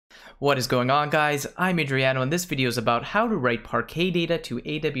What is going on, guys? I'm Adriano, and this video is about how to write Parquet data to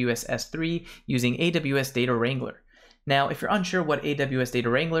AWS S3 using AWS Data Wrangler. Now, if you're unsure what AWS Data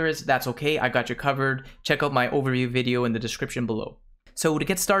Wrangler is, that's okay, I got you covered. Check out my overview video in the description below. So to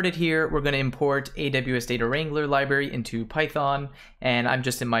get started here, we're going to import AWS Data Wrangler library into Python, and I'm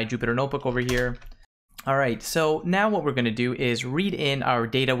just in my Jupyter notebook over here. All right, so now what we're going to do is read in our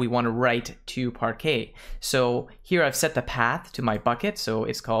data we want to write to Parquet. So here I've set the path to my bucket, so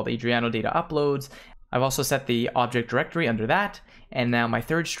it's called Adriano Data Uploads. I've also set the object directory under that, and now my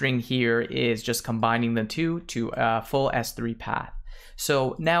third string here is just combining the two to a full S3 path.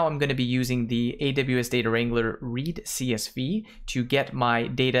 So now I'm going to be using the AWS Data Wrangler read CSV to get my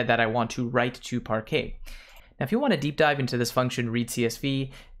data that I want to write to Parquet. Now, if you want to deep dive into this function read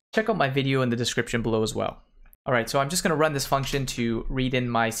CSV, check out my video in the description below as well. All right, so I'm just going to run this function to read in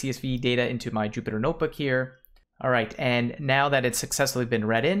my CSV data into my Jupyter notebook here. All right, and now that it's successfully been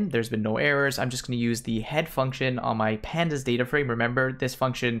read in, there's been no errors, I'm just going to use the head function on my pandas data frame. Remember, this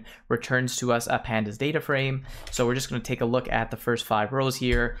function returns to us a pandas data frame. So we're just going to take a look at the first 5 rows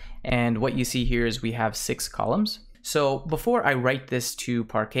here. And what you see here is we have 6 columns. So before I write this to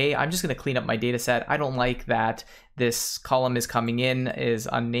Parquet, I'm just going to clean up my data set. I don't like that this column is coming in is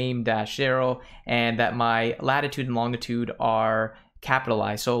unnamed -0 and that my latitude and longitude are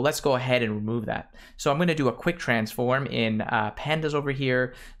capitalized. So let's go ahead and remove that. So I'm going to do a quick transform in pandas over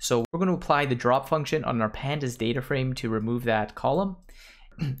here. So we're going to apply the drop function on our pandas data frame to remove that column.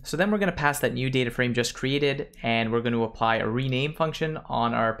 So then we're going to pass that new data frame just created, and we're going to apply a rename function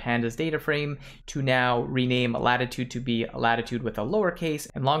on our pandas data frame to now rename latitude to be latitude with a lowercase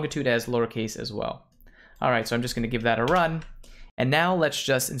and longitude as lowercase as well. All right, so I'm just going to give that a run. And now let's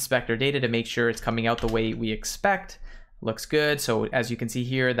just inspect our data to make sure it's coming out the way we expect. Looks good. So as you can see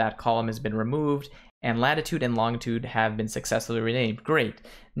here, that column has been removed and latitude and longitude have been successfully renamed. Great.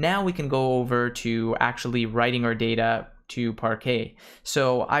 Now we can go over to actually writing our data to Parquet.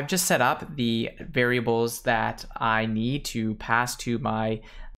 So I've just set up the variables that I need to pass to my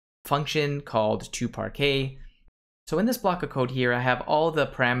function called toParquet. So in this block of code here, I have all the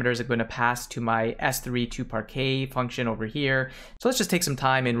parameters I'm going to pass to my S3 toParquet function over here. So let's just take some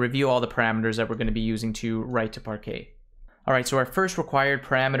time and review all the parameters that we're going to be using to write to Parquet. All right, so our first required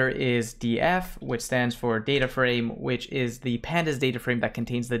parameter is df, which stands for data frame, which is the pandas data frame that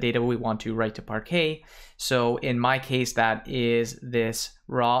contains the data we want to write to Parquet. So in my case, that is this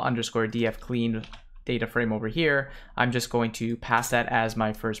raw_df clean data frame over here. I'm just going to pass that as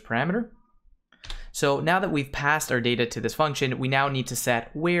my first parameter. So now that we've passed our data to this function, we now need to set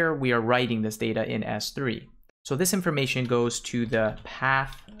where we are writing this data in S3. So this information goes to the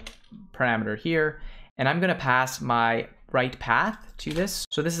path parameter here, and I'm going to pass my write path to this.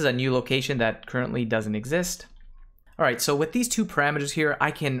 So this is a new location that currently doesn't exist. All right, so with these 2 parameters here,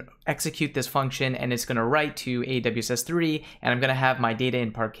 I can execute this function and it's going to write to AWS S3, and I'm going to have my data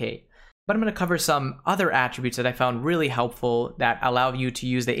in Parquet. But I'm going to cover some other attributes that I found really helpful that allow you to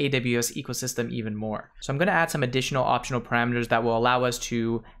use the AWS ecosystem even more. So I'm going to add some additional optional parameters that will allow us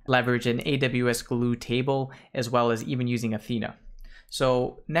to leverage an AWS Glue table as well as even using Athena.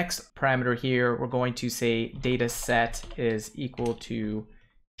 So next parameter here, we're going to say data set is equal to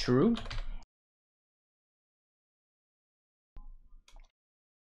true.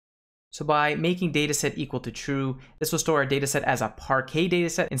 So by making dataset equal to true, this will store our dataset as a Parquet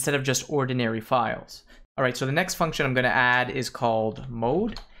dataset instead of just ordinary files. All right, so the next function I'm going to add is called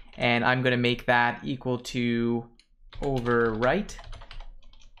mode, and I'm going to make that equal to overwrite.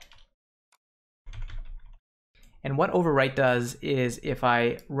 And what overwrite does is if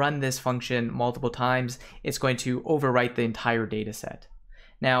I run this function multiple times, it's going to overwrite the entire dataset.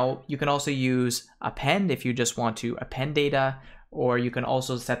 Now, you can also use append if you just want to append data, or you can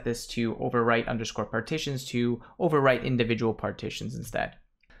also set this to overwrite_partitions to overwrite individual partitions instead.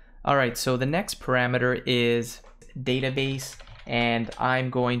 All right, so the next parameter is database, and I'm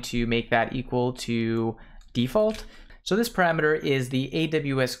going to make that equal to default. So this parameter is the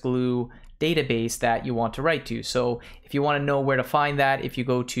AWS Glue database that you want to write to. So if you want to know where to find that, if you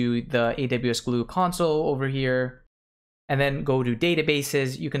go to the AWS Glue console over here and then go to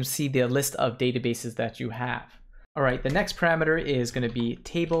databases, you can see the list of databases that you have. All right, the next parameter is going to be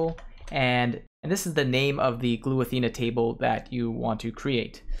table, and this is the name of the Glue Athena table that you want to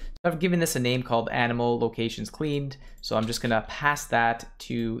create. So I've given this a name called animal locations cleaned, so I'm just going to pass that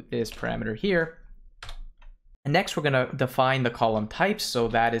to this parameter here. And next, we're going to define the column types. So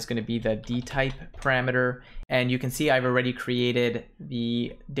that is going to be the dtype parameter. And you can see I've already created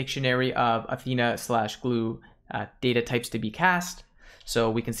the dictionary of Athena/Glue data types to be cast. So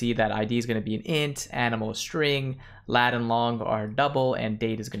we can see that ID is going to be an int, animal a string, lat and long are double, and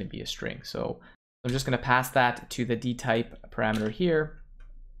date is going to be a string. So I'm just going to pass that to the dtype parameter here.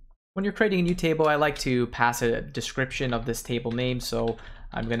 When you're creating a new table, I like to pass a description of this table name. So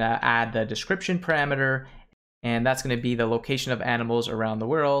I'm going to add the description parameter, and that's going to be the location of animals around the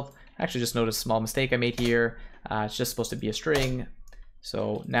world. Actually, just noticed a small mistake I made here. It's just supposed to be a string.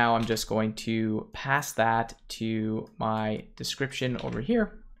 So now I'm just going to pass that to my description over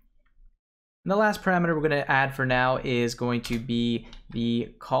here. And the last parameter we're going to add for now is going to be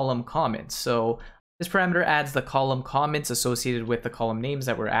the column comments. So this parameter adds the column comments associated with the column names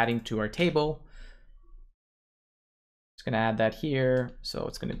that we're adding to our table. Just going to add that here. So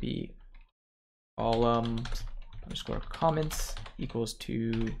it's going to be column underscore comments equals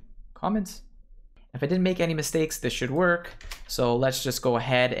to comments. If I didn't make any mistakes, this should work. So let's just go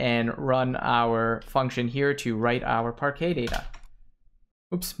ahead and run our function here to write our Parquet data.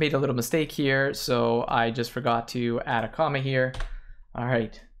 Oops, made a little mistake here. So I just forgot to add a comma here. All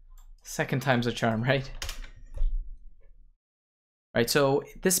right, second time's a charm, right? All right, so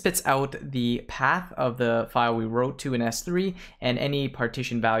this spits out the path of the file we wrote to in S3 and any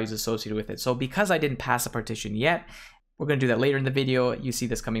partition values associated with it. So because I didn't pass a partition yet, we're going to do that later in the video. You see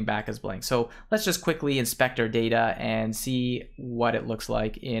this coming back as blank. So let's just quickly inspect our data and see what it looks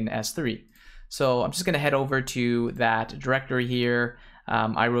like in S3. So I'm just going to head over to that directory here.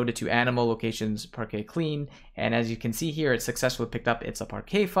 I wrote it to animal locations Parquet clean, and as you can see here, it successfully picked up it's a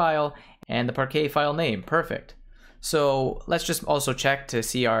Parquet file and the Parquet file name. Perfect. So let's just also check to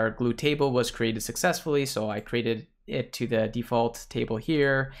see our glue table was created successfully. So I created it to the default table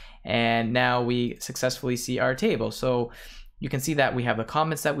here, and now we successfully see our table. So you can see that we have the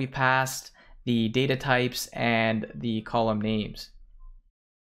comments that we passed, the data types, and the column names.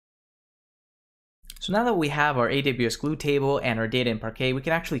 So now that we have our AWS Glue table and our data in Parquet, we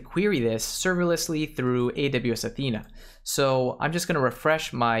can actually query this serverlessly through AWS Athena. So I'm just going to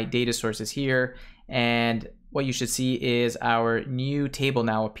refresh my data sources here, and what you should see is our new table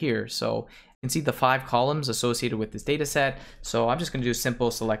now appear. So you can see the 5 columns associated with this data set. So I'm just going to do a simple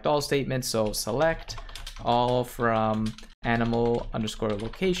select all statement. So select all from animal underscore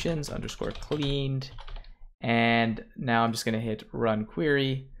locations underscore cleaned. And now I'm just going to hit run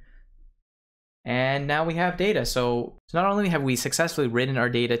query. And now we have data. So not only have we successfully written our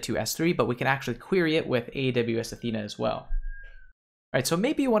data to S3, but we can actually query it with AWS Athena as well. All right, so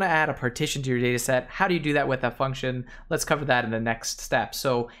maybe you want to add a partition to your data set. How do you do that with that function? Let's cover that in the next step.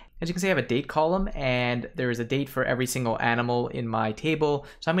 So as you can see, I have a date column, and there is a date for every single animal in my table.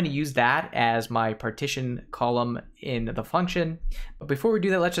 So I'm going to use that as my partition column in the function. But before we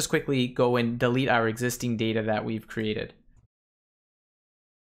do that, let's just quickly go and delete our existing data that we've created.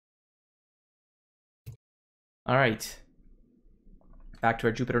 All right, back to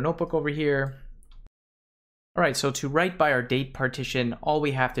our Jupyter Notebook over here. All right, so to write by our date partition, all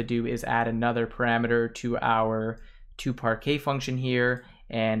we have to do is add another parameter to our toParquet function here,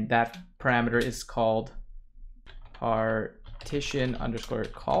 and that parameter is called partition underscore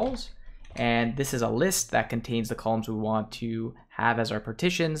calls. And this is a list that contains the columns we want to have as our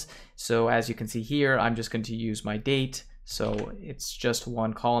partitions. So as you can see here, I'm just going to use my date. So it's just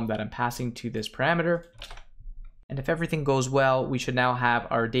one column that I'm passing to this parameter. And if everything goes well, we should now have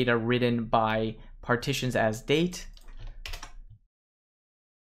our data written by partitions as date.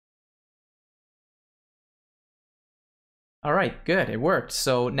 All right, good, it worked.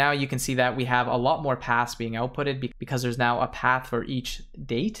 So now you can see that we have a lot more paths being outputted because there's now a path for each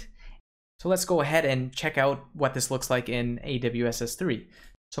date. So let's go ahead and check out what this looks like in AWS S3.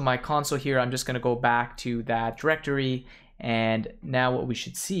 So my console here, I'm just gonna go back to that directory, and now what we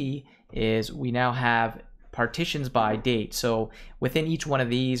should see is we now have partitions by date. So within each one of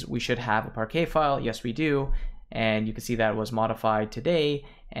these, we should have a Parquet file. Yes, we do. And you can see that it was modified today.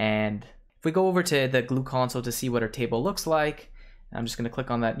 And if we go over to the Glue console to see what our table looks like, I'm just going to click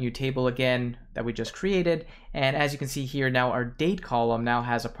on that new table again that we just created. And as you can see here, now our date column now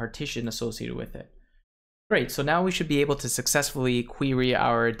has a partition associated with it. Great, so now we should be able to successfully query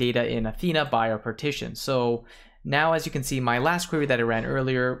our data in Athena by our partition. So now, as you can see, my last query that I ran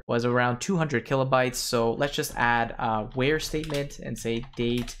earlier was around 200 kilobytes. So let's just add a where statement and say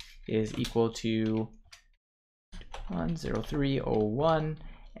date is equal to 10301.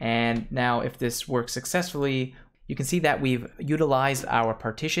 And now if this works successfully, you can see that we've utilized our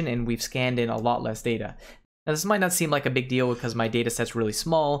partition and we've scanned in a lot less data. Now this might not seem like a big deal because my data set's really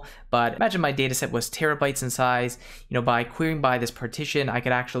small, but imagine my data set was terabytes in size. You know, by querying by this partition, I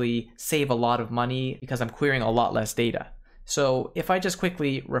could actually save a lot of money because I'm querying a lot less data. So if I just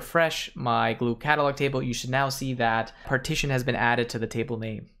quickly refresh my Glue catalog table, you should now see that partition has been added to the table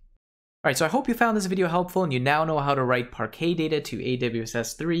name. Alright, so I hope you found this video helpful and you now know how to write Parquet data to AWS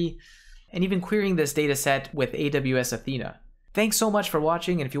S3 and even querying this data set with AWS Athena. Thanks so much for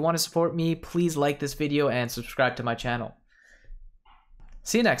watching, and if you want to support me, please like this video and subscribe to my channel.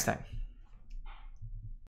 See you next time.